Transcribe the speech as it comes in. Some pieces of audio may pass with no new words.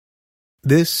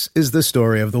This is the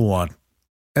story of the one.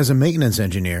 As a maintenance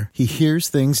engineer, he hears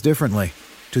things differently.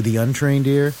 To the untrained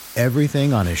ear,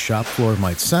 everything on his shop floor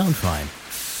might sound fine,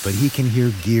 but he can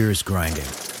hear gears grinding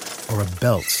or a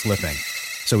belt slipping.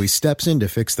 So he steps in to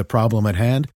fix the problem at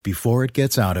hand before it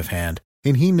gets out of hand.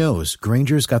 And he knows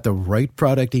Grainger's got the right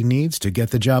product he needs to get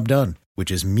the job done,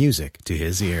 which is music to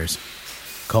his ears.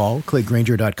 Call, click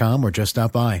Grainger.com, or just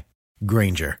stop by.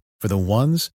 Grainger, for the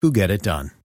ones who get it done.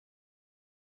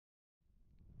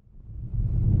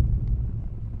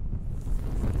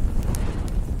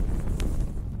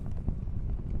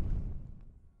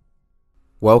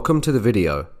 Welcome to the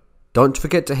video. Don't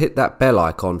forget to hit that bell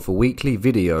icon for weekly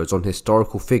videos on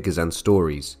historical figures and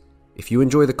stories. If you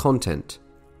enjoy the content,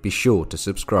 be sure to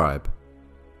subscribe.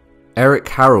 Erik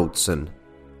Haraldsson,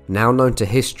 now known to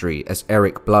history as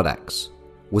Erik Bloodaxe,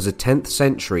 was a 10th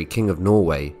century king of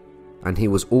Norway, and he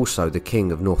was also the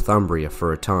king of Northumbria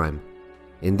for a time.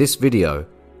 In this video,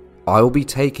 I will be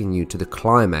taking you to the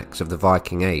climax of the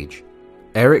Viking Age.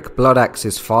 Erik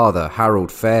Bloodaxe's father,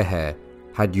 Harald Fairhair,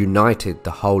 had united the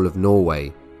whole of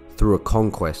Norway through a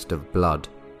conquest of blood.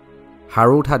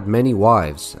 Harald had many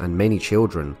wives and many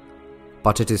children,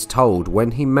 but it is told when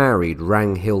he married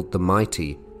Ragnhild the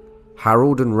Mighty,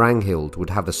 Harald and Ragnhild would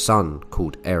have a son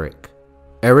called Erik.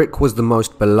 Erik was the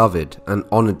most beloved and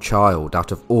honoured child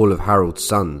out of all of Harald's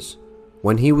sons.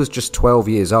 When he was just 12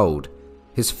 years old,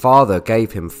 his father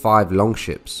gave him 5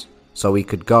 longships so he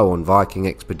could go on Viking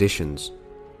expeditions.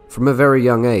 From a very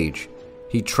young age,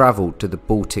 he travelled to the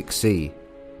Baltic Sea,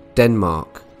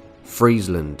 Denmark,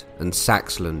 Friesland and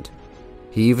Saxland.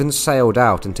 He even sailed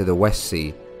out into the West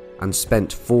Sea and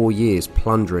spent 4 years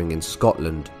plundering in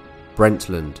Scotland,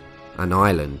 Brentland and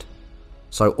Ireland.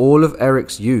 So all of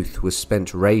Erik's youth was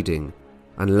spent raiding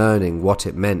and learning what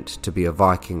it meant to be a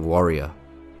Viking warrior.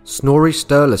 Snorri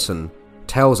Sturluson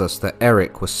tells us that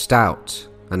Erik was stout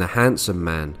and a handsome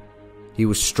man. He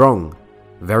was strong,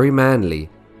 very manly,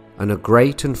 and a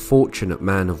great and fortunate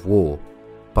man of war,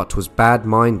 but was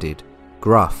bad-minded,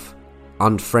 gruff,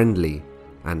 unfriendly,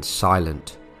 and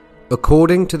silent.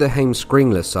 According to the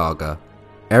Heimskringla saga,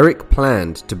 Erik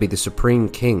planned to be the supreme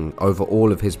king over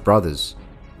all of his brothers,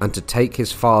 and to take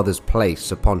his father's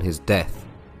place upon his death.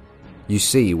 You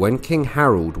see, when King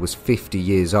Harald was 50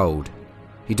 years old,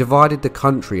 he divided the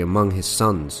country among his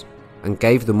sons, and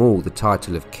gave them all the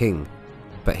title of king,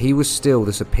 but he was still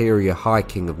the superior High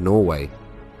King of Norway.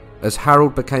 As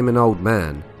Harald became an old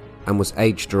man, and was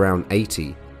aged around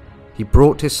 80, he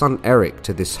brought his son Erik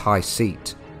to this high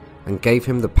seat, and gave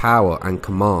him the power and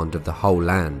command of the whole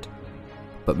land.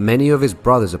 But many of his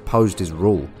brothers opposed his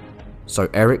rule, so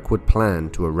Erik would plan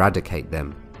to eradicate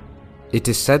them. It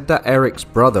is said that Erik's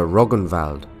brother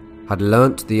Rognvald had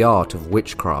learnt the art of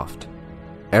witchcraft.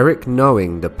 Erik,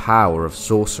 knowing the power of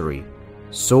sorcery,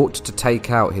 sought to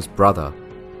take out his brother,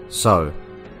 so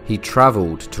he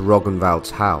travelled to Rognvald's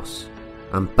house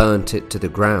and burnt it to the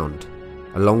ground,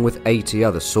 along with 80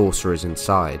 other sorcerers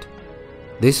inside.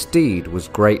 This deed was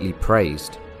greatly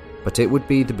praised, but it would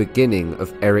be the beginning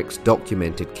of Erik's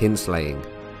documented kinslaying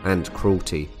and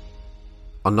cruelty.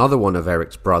 Another one of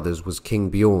Erik's brothers was King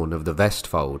Bjorn of the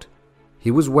Vestfold.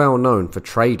 He was well known for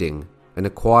trading and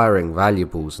acquiring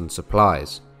valuables and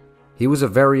supplies. He was a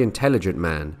very intelligent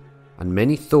man, and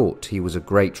many thought he was a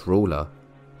great ruler.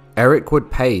 Erik would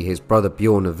pay his brother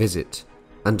Bjorn a visit,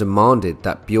 and demanded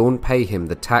that Bjorn pay him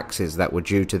the taxes that were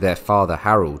due to their father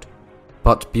Harald.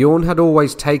 But Bjorn had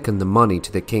always taken the money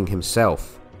to the king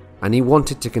himself, and he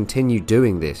wanted to continue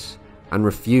doing this, and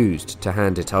refused to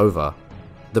hand it over.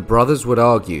 The brothers would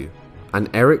argue,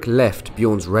 and Erik left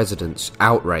Bjorn's residence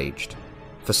outraged.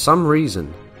 For some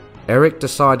reason, Erik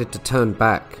decided to turn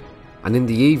back, and in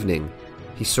the evening,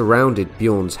 he surrounded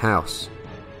Bjorn's house.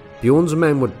 Bjorn's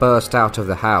men would burst out of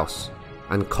the house,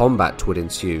 and combat would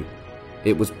ensue.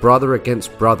 It was brother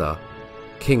against brother,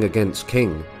 king against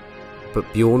king,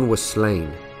 but Bjorn was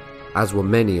slain, as were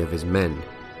many of his men.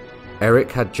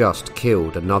 Erik had just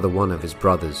killed another one of his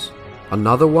brothers.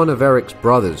 Another one of Erik's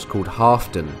brothers, called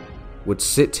Halfdan, would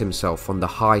sit himself on the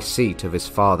high seat of his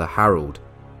father Harald,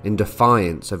 in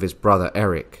defiance of his brother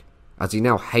Erik, as he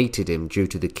now hated him due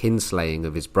to the kinslaying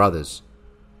of his brothers.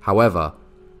 However,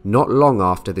 not long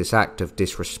after this act of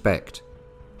disrespect,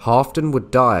 Halfdan would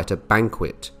die at a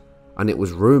banquet, and it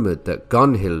was rumoured that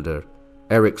Gunhildr,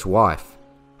 Erik's wife,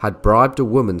 had bribed a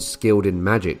woman skilled in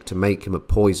magic to make him a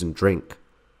poisoned drink.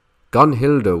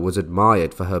 Gunhildr was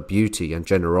admired for her beauty and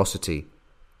generosity,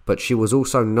 but she was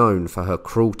also known for her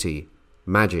cruelty,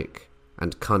 magic,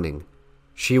 and cunning.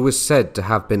 She was said to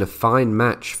have been a fine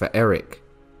match for Erik,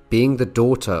 being the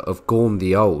daughter of Gorm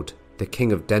the Old, the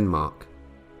king of Denmark.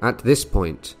 At this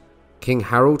point, King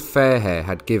Harold Fairhair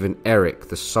had given Eric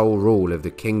the sole rule of the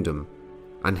kingdom,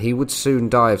 and he would soon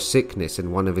die of sickness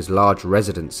in one of his large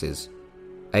residences,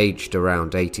 aged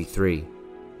around 83.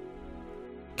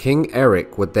 King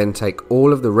Eric would then take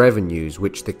all of the revenues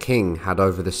which the king had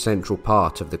over the central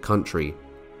part of the country,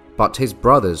 but his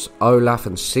brothers Olaf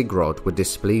and Sigrod were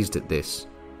displeased at this.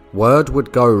 Word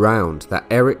would go round that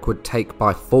Eric would take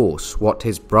by force what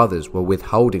his brothers were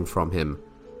withholding from him,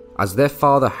 as their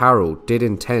father Harold did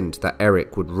intend that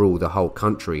Eric would rule the whole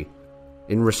country,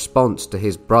 in response to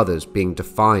his brothers being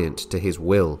defiant to his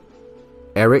will.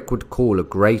 Eric would call a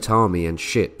great army and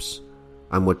ships,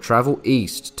 and would travel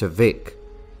east to Vik,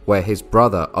 where his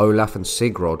brother Olaf and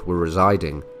Sigrod were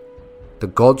residing. The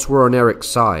gods were on Eric's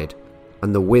side,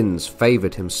 and the winds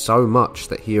favoured him so much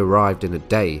that he arrived in a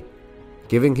day,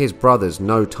 giving his brothers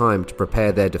no time to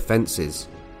prepare their defences,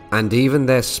 and even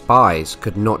their spies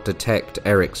could not detect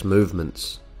Eric's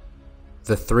movements.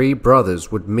 The three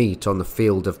brothers would meet on the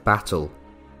field of battle,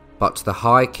 but the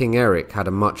High King Eric had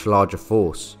a much larger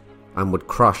force, and would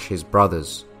crush his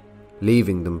brothers,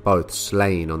 leaving them both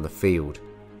slain on the field.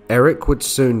 Eric would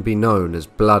soon be known as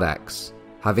Bloodaxe,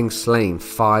 having slain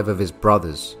 5 of his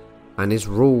brothers, and his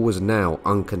rule was now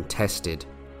uncontested.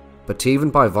 But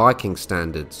even by Viking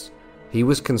standards, he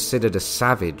was considered a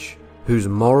savage whose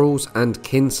morals and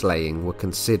kinslaying were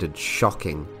considered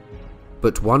shocking.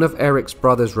 But one of Eric's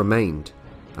brothers remained,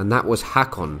 and that was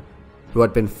Hakon, who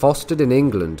had been fostered in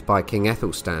England by King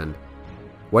Ethelstan.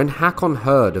 When Hakon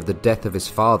heard of the death of his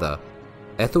father,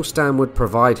 Ethelstan would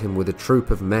provide him with a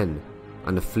troop of men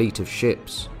and a fleet of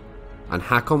ships, and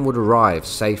Hakon would arrive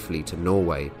safely to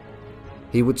Norway.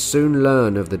 He would soon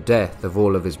learn of the death of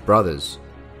all of his brothers,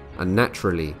 and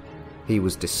naturally, he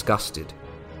was disgusted.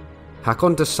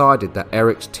 Hakon decided that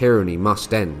Eric's tyranny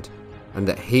must end, and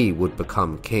that he would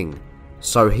become king.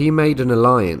 So he made an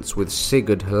alliance with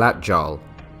Sigurd Hlatjarl,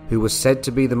 who was said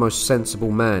to be the most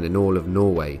sensible man in all of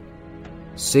Norway.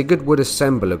 Sigurd would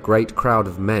assemble a great crowd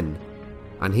of men,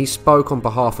 and he spoke on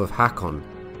behalf of Hakon.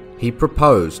 He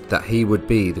proposed that he would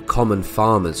be the common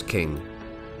farmer's king.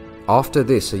 After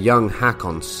this, a young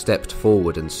Hakon stepped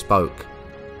forward and spoke.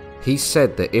 He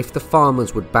said that if the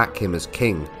farmers would back him as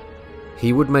king,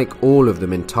 he would make all of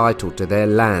them entitled to their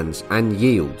lands and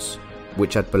yields,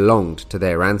 which had belonged to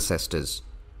their ancestors.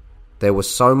 There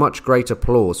was so much great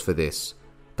applause for this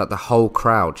that the whole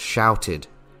crowd shouted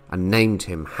and named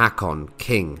him Hakon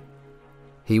king.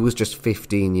 He was just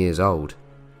 15 years old.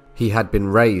 He had been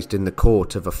raised in the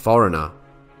court of a foreigner,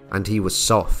 and he was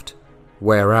soft,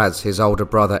 whereas his older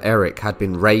brother Eric had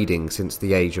been raiding since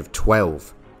the age of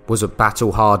 12, was a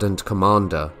battle-hardened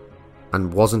commander,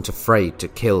 and wasn't afraid to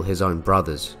kill his own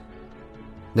brothers.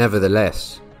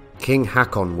 Nevertheless, King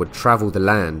Hakon would travel the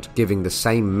land giving the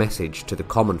same message to the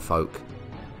common folk.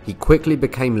 He quickly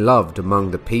became loved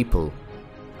among the people,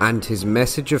 and his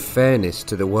message of fairness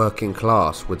to the working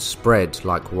class would spread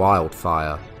like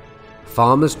wildfire.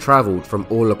 Farmers travelled from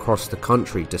all across the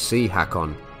country to see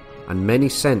Hakon, and many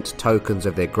sent tokens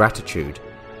of their gratitude,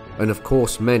 and of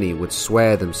course many would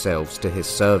swear themselves to his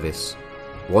service,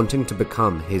 wanting to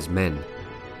become his men.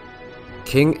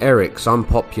 King Eric's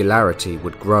unpopularity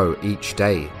would grow each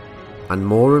day, and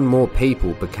more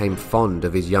people became fond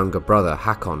of his younger brother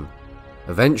Hakon.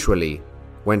 Eventually,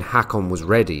 when Hakon was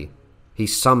ready, he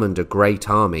summoned a great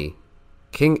army.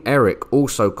 King Eric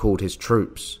also called his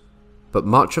troops, but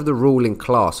much of the ruling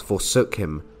class forsook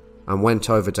him and went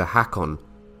over to Hakon,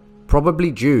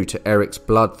 probably due to Eric's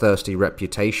bloodthirsty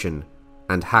reputation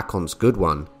and Hakon's good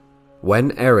one.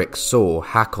 When Eric saw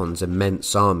Hakon's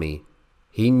immense army,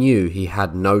 he knew he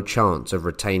had no chance of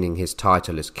retaining his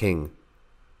title as king,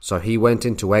 so he went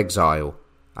into exile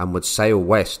and would sail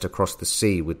west across the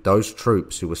sea with those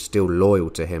troops who were still loyal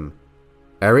to him.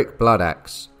 Eric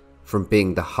Bloodaxe, from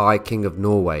being the High King of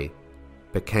Norway,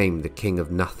 became the King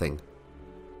of Nothing.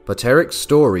 But Eric's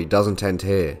story doesn't end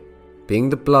here. Being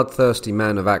the bloodthirsty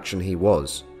man of action he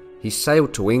was, he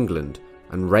sailed to England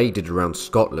and raided around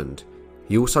Scotland.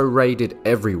 He also raided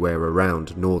everywhere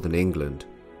around northern England.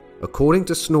 According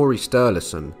to Snorri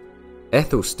Sturluson,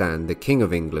 Ethelstan, the King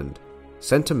of England,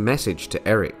 sent a message to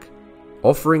Eric,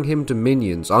 offering him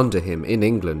dominions under him in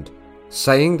England,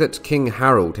 saying that King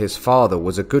Harold, his father,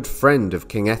 was a good friend of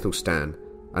King Ethelstan,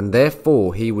 and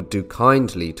therefore he would do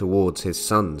kindly towards his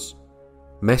sons.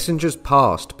 Messengers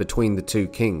passed between the two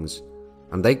kings,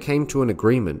 and they came to an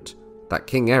agreement that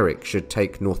King Eric should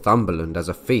take Northumberland as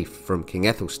a fief from King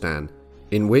Ethelstan,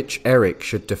 in which Eric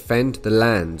should defend the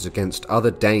lands against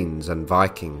other Danes and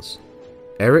Vikings.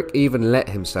 Eric even let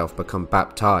himself become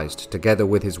baptized together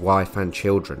with his wife and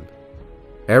children.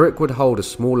 Eric would hold a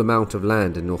small amount of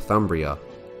land in Northumbria,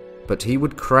 but he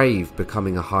would crave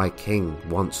becoming a high king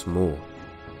once more.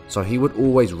 So he would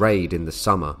always raid in the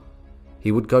summer.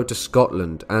 He would go to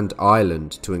Scotland and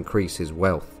Ireland to increase his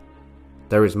wealth.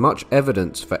 There is much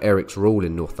evidence for Eric's rule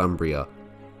in Northumbria,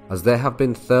 as there have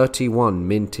been 31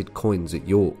 minted coins at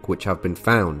York which have been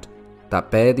found that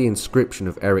bear the inscription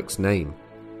of Eric's name.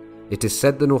 It is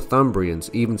said the Northumbrians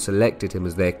even selected him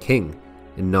as their king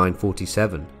in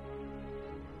 947.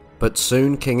 But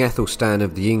soon King Ethelstan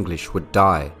of the English would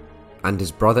die, and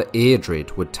his brother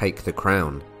Eardred would take the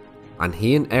crown, and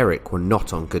he and Eric were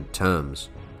not on good terms.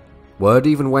 Word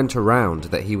even went around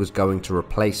that he was going to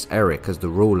replace Eric as the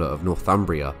ruler of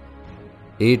Northumbria.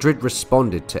 Eardred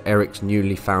responded to Eric's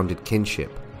newly founded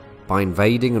kinship by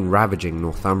invading and ravaging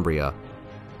Northumbria.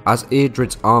 As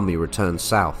Eardred's army returned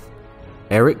south,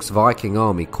 Eric's Viking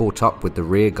army caught up with the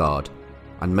rearguard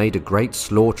and made a great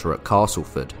slaughter at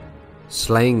Castleford,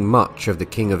 slaying much of the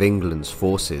King of England's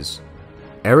forces.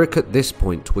 Eric at this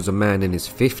point was a man in his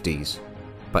 50s,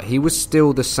 but he was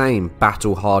still the same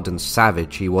battle-hardened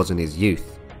savage he was in his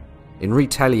youth. In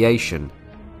retaliation,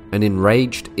 an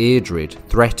enraged Eardred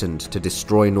threatened to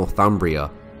destroy Northumbria.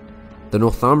 The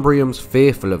Northumbrians,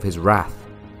 fearful of his wrath,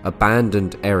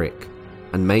 abandoned Eric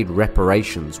and made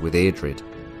reparations with Eardred.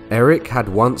 Eric had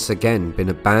once again been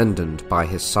abandoned by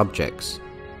his subjects,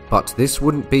 but this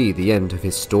wouldn't be the end of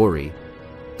his story.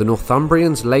 The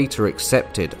Northumbrians later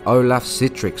accepted Olaf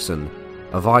Sitriksson,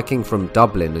 a Viking from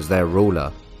Dublin, as their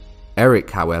ruler. Eric,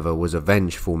 however, was a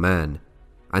vengeful man,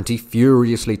 and he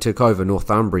furiously took over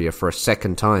Northumbria for a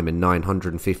second time in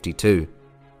 952.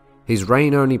 His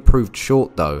reign only proved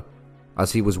short though,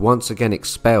 as he was once again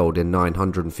expelled in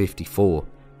 954.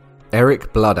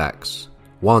 Eric Bloodaxe,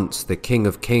 once the King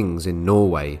of Kings in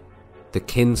Norway, the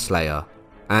Kinslayer,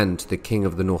 and the King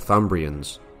of the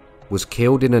Northumbrians, was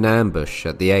killed in an ambush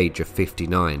at the age of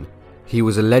 59. He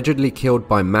was allegedly killed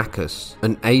by Maccus,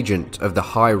 an agent of the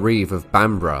High Reeve of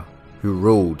Bamborough, who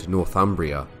ruled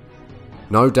Northumbria.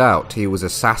 No doubt he was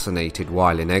assassinated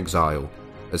while in exile,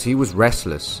 as he was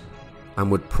restless and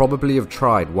would probably have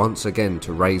tried once again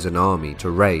to raise an army to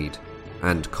raid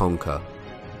and conquer.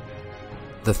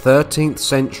 The 13th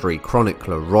century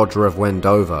chronicler Roger of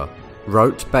Wendover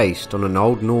wrote based on an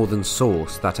old northern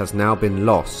source that has now been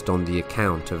lost on the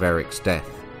account of Eric's death.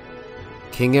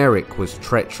 King Eric was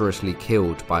treacherously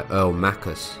killed by Earl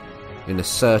Maccus in a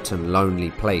certain lonely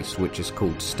place which is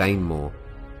called Stainmore,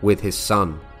 with his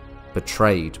son,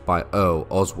 betrayed by Earl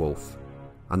Oswulf,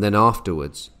 and then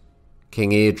afterwards,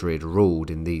 King Eardred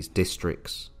ruled in these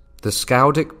districts. The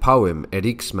Skaldic poem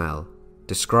Eriksmal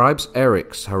describes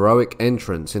Eric's heroic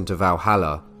entrance into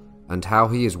Valhalla and how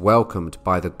he is welcomed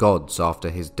by the gods after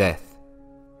his death.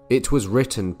 It was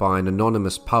written by an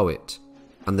anonymous poet,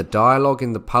 and the dialogue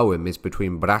in the poem is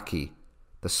between Bragi,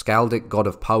 the Skaldic god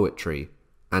of poetry,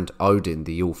 and Odin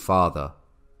the All-Father.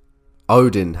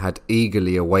 Odin had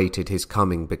eagerly awaited his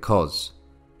coming because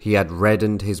he had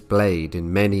reddened his blade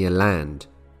in many a land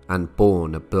and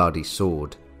borne a bloody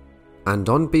sword. And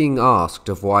on being asked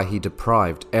of why he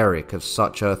deprived Eric of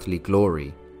such earthly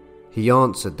glory, he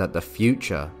answered that the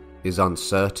future is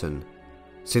uncertain,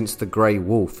 since the grey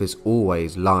wolf is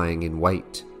always lying in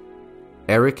wait.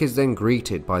 Eric is then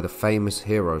greeted by the famous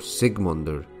hero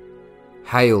Sigmundur.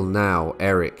 "Hail now,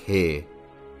 Eric here.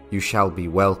 You shall be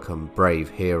welcome, brave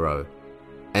hero.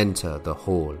 Enter the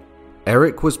hall."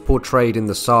 Eric was portrayed in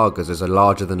the sagas as a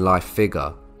larger-than-life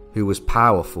figure who was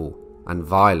powerful and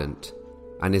violent,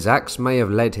 and his acts may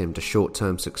have led him to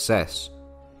short-term success,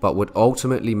 but would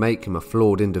ultimately make him a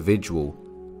flawed individual,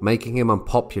 making him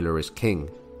unpopular as king.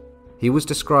 He was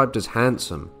described as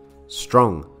handsome,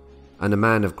 strong, and a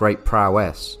man of great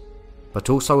prowess, but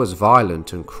also as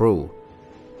violent and cruel.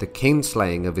 The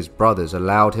kinslaying of his brothers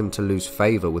allowed him to lose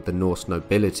favour with the Norse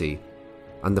nobility,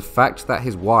 and the fact that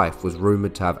his wife was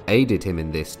rumoured to have aided him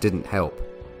in this didn't help.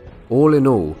 All in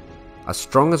all, as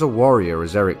strong as a warrior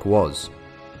as Eric was,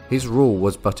 his rule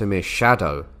was but a mere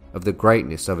shadow of the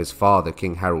greatness of his father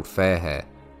King Harold Fairhair,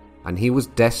 and he was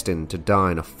destined to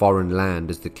die in a foreign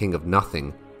land as the king of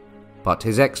nothing, but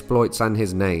his exploits and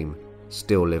his name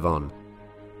still live on.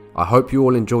 I hope you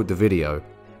all enjoyed the video.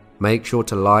 Make sure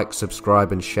to like,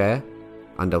 subscribe and share,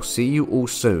 and I'll see you all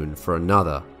soon for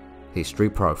another History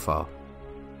Profile.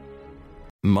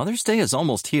 Mother's Day is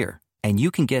almost here, and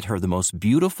you can get her the most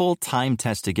beautiful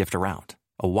time-tested gift around.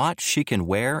 A watch she can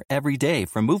wear every day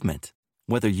from Movement.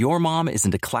 Whether your mom is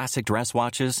into classic dress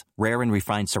watches, rare and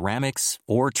refined ceramics,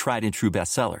 or tried and true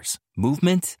bestsellers,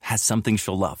 Movement has something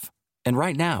she'll love. And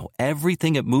right now,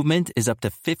 everything at Movement is up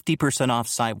to 50% off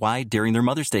site-wide during their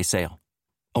Mother's Day sale.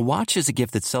 A watch is a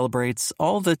gift that celebrates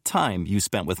all the time you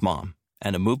spent with mom,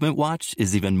 and a Movement watch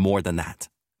is even more than that.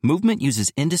 Movement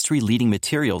uses industry-leading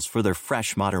materials for their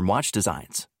fresh, modern watch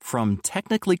designs, from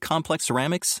technically complex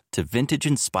ceramics to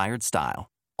vintage-inspired style,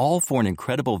 all for an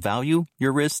incredible value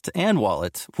your wrist and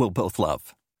wallet will both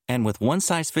love. And with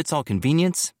one-size-fits-all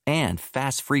convenience and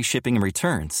fast, free shipping and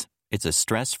returns, it's a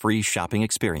stress-free shopping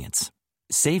experience.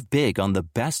 Save big on the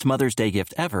best Mother's Day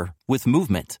gift ever with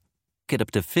Movement. Get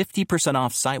up to 50%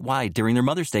 off site-wide during their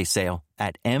Mother's Day sale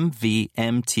at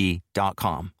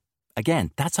mvmt.com.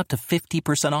 Again, that's up to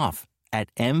 50% off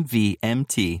at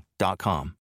mvmt.com.